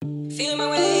Feeling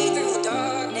my way through the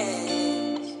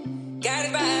darkness,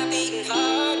 guided by a beating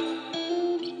heart.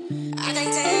 I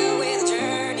can't tell where the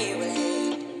journey will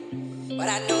end, but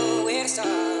I know where to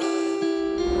start.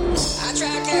 I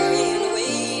tried carrying the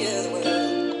weight of the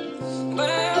world, but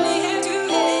I only have two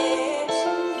hands.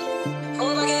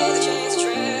 Hope I get the chance to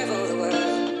travel the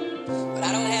world, but I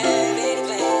don't have any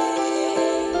plans.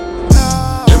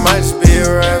 It might just be a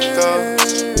rap though.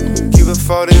 Keep it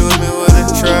 40 with me with a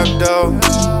trap though.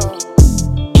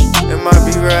 It might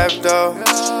be rap though.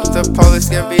 If the police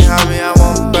get behind me, I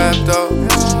won't bap though.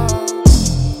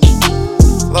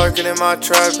 Lurking in my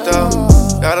trap though.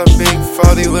 Got a big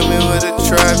 40 with me with a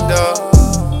trap though.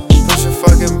 Push a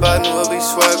fucking button, we'll be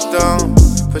swept on.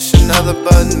 Push another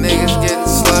button, niggas getting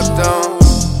slept on.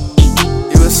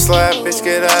 You a slap, bitch,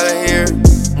 get out of here.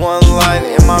 One light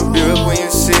in my Buick when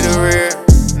you see the rear.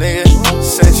 Nigga,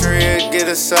 century, get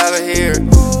us out of here.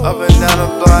 Up and down the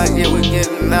block, yeah, we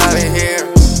getting out of here.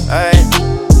 Ayy,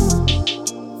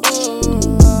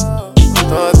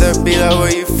 throw up that beat out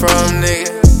where you from,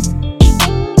 nigga.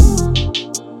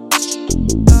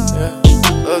 Yeah,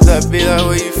 throw up that beat out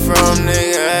where you from,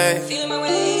 nigga. Ayy. Feeling my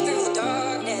way through the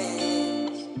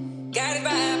darkness, guided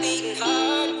by a beating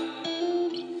heart.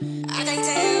 I can't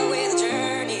tell where the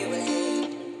journey will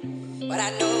end, but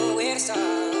I know where to start.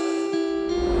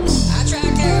 I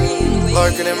tried carrying the weight.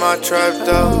 Lurking in my trap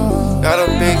though. Got a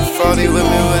big 40 with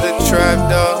me with a trap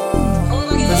though.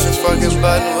 Push a fucking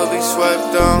button, we'll be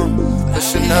swept on.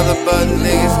 Push another button,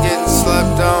 niggas getting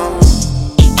slept on.